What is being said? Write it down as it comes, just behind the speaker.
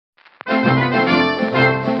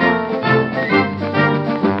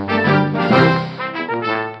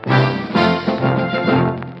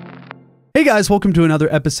Hey guys, welcome to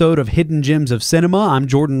another episode of Hidden Gems of Cinema. I'm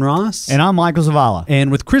Jordan Ross. And I'm Michael Zavala. And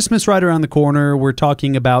with Christmas right around the corner, we're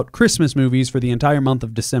talking about Christmas movies for the entire month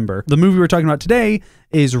of December. The movie we're talking about today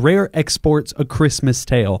is Rare Export's A Christmas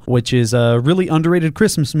Tale, which is a really underrated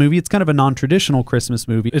Christmas movie. It's kind of a non-traditional Christmas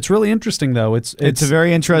movie. It's really interesting, though. It's a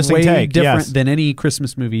very interesting way take. different than any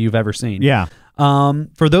Christmas movie you've ever seen. Yeah.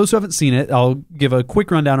 For those who haven't seen it, I'll give a quick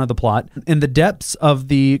rundown of the plot. In the depths of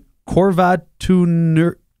the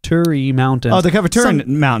Korvaturi Mountains. Oh, the Korvaturi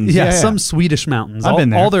Mountains. Yeah, some Swedish mountains. I've been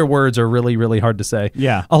there. All their words are really, really hard to say.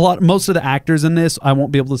 Yeah. Most of the actors in this, I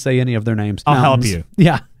won't be able to say any of their names. I'll help you.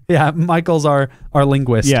 Yeah. Michael's our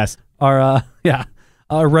linguist. Yes. Our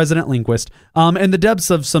resident linguist. In the depths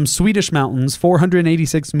of some Swedish mountains,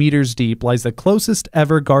 486 meters deep, lies the closest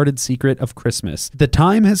ever guarded secret of Christmas. The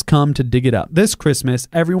time has come to dig it up. This Christmas,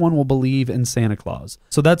 everyone will believe in Santa Claus.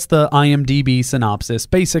 So that's the IMDb synopsis.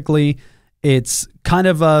 Basically, it's kind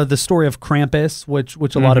of the story of Krampus, which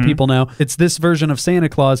a lot of people know. It's this version of Santa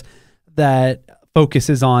Claus that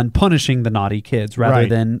focuses on punishing the naughty kids rather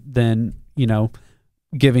than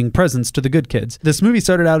giving presents to the good kids. This movie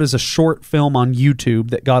started out as a short film on YouTube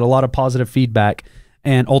that got a lot of positive feedback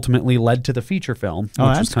and ultimately led to the feature film, which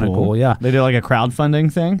was kind of cool. Yeah. They did like a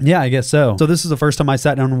crowdfunding thing? Yeah, I guess so. So this is the first time I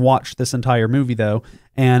sat down and watched this entire movie, though,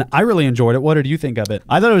 and I really enjoyed it. What did you think of it?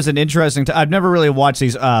 I thought it was an interesting... I've never really watched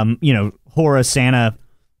these, horror Santa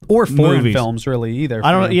or foreign movies. Films, really, either.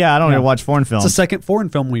 I don't really watch foreign films. It's the second foreign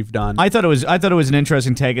film we've done. I thought it was an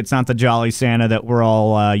interesting take. It's not the Jolly Santa that we're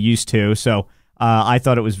all used to, so... I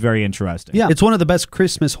thought it was very interesting. Yeah, it's one of the best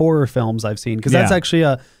Christmas horror films I've seen because that's actually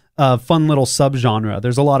a fun little subgenre.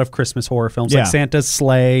 There's a lot of Christmas horror films like Santa's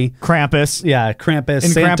Sleigh, Krampus. Yeah, Krampus.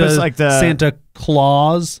 And Krampus, like the Santa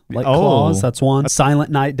Claus, Claus. That's one. Silent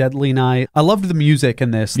Night, Deadly Night. I loved the music in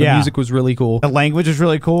this. The music was really cool. The language is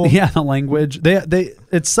really cool. Yeah, the language.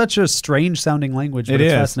 It's such a strange sounding language, but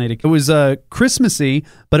it's fascinating. It was Christmassy,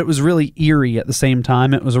 but it was really eerie at the same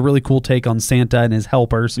time. It was a really cool take on Santa and his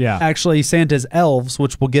helpers. Yeah. Actually, Santa's elves,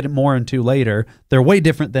 which we'll get more into later, they're way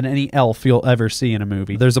different than any elf you'll ever see in a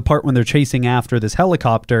movie. There's a part when they're chasing after this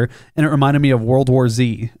helicopter, and it reminded me of World War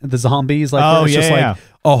Z. The zombies, like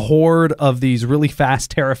a horde of these really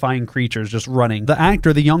fast, terrifying creatures just running. The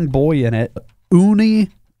actor, the young boy in it, Uni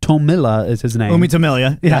Tomila is his name. Umi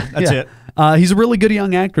Tamilia. Yeah, that's it. He's a really good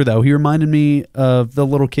young actor, though. He reminded me of the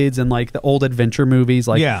little kids in like the old adventure movies,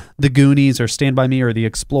 like The Goonies or Stand By Me or The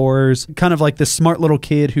Explorers. Kind of like this smart little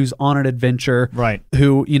kid who's on an adventure, right?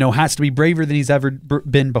 Who has to be braver than he's ever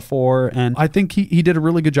been before. And I think he did a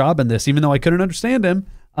really good job in this, even though I couldn't understand him.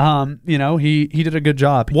 He did a good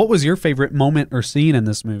job. What was your favorite moment or scene in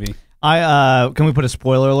this movie? Can we put a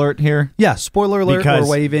spoiler alert here? Yeah, spoiler alert. We're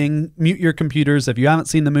waving. Mute your computers if you haven't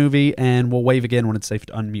seen the movie, and we'll wave again when it's safe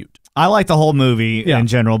to unmute. I like the whole movie in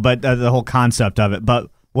general, but the whole concept of it. But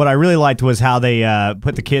what I really liked was how they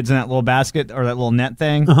put the kids in that little basket or that little net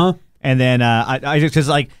thing. And then I just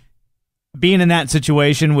like being in that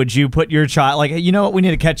situation. Would you put your child like, you know what, we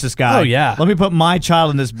need to catch this guy? Oh yeah, let me put my child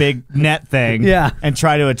in this big net thing. And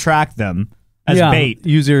try to attract them as bait.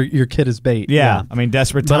 Use your kid as bait. Yeah. I mean,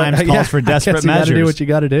 desperate times calls for desperate measures. You got to do what you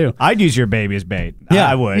got to do. I'd use your baby as bait. Yeah,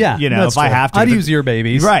 I would. Yeah, if I have to. I'd use your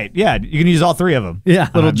babies. Right. Yeah, you can use all three of them. Yeah,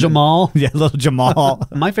 little Jamal. Yeah, little Jamal.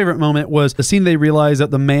 My favorite moment was the scene they realize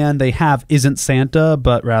that the man they have isn't Santa,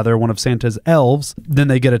 but rather one of Santa's elves. Then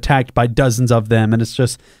they get attacked by dozens of them, and it's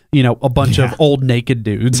just a bunch of old naked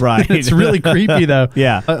dudes. Right. It's really creepy though.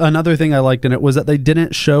 Yeah. Another thing I liked in it was that they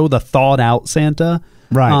didn't show the thawed out Santa.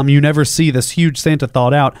 Right. You never see this huge Santa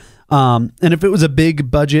thawed out. And if it was a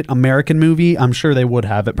big budget American movie, I'm sure they would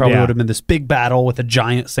have. It probably would have been this big battle with a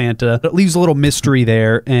giant Santa. It leaves a little mystery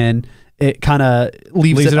there, and it kind of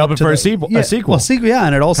leaves it open for a sequel. Yeah,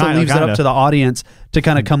 And it also leaves it up to the audience to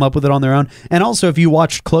kind of come up with it on their own. And also, if you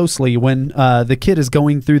watched closely, when the kid is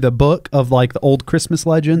going through the book of like the old Christmas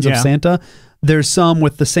legends of Santa, there's some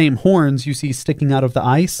with the same horns you see sticking out of the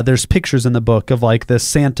ice. There's pictures in the book of like the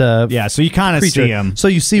Santa. Yeah, so you kind of see him. So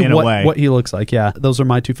you see what he looks like. Yeah, those are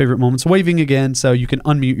my two favorite moments. Waving again, so you can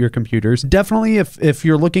unmute your computers. Definitely, if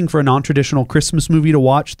you're looking for a non-traditional Christmas movie to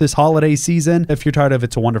watch this holiday season, if you're tired of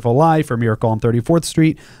It's a Wonderful Life or Miracle on 34th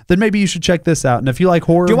Street, then maybe you should check this out. And if you like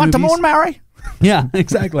horror, do you want movies, the moon, Mary? Yeah,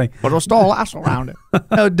 exactly. But it'll still last around it.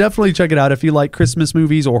 No, definitely check it out if you like Christmas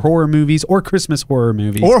movies or horror movies or Christmas horror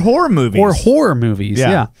movies. Or horror movies. Or horror movies,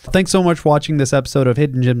 yeah. Thanks so much for watching this episode of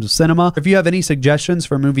Hidden Gems of Cinema. If you have any suggestions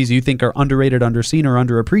for movies you think are underrated, underseen, or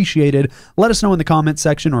underappreciated, let us know in the comments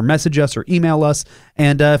section or message us or email us.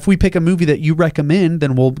 And if we pick a movie that you recommend,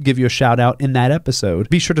 then we'll give you a shout out in that episode.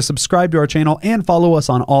 Be sure to subscribe to our channel and follow us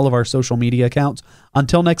on all of our social media accounts.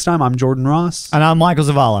 Until next time, I'm Jordan Ross. And I'm Michael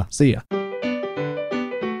Zavala. See ya.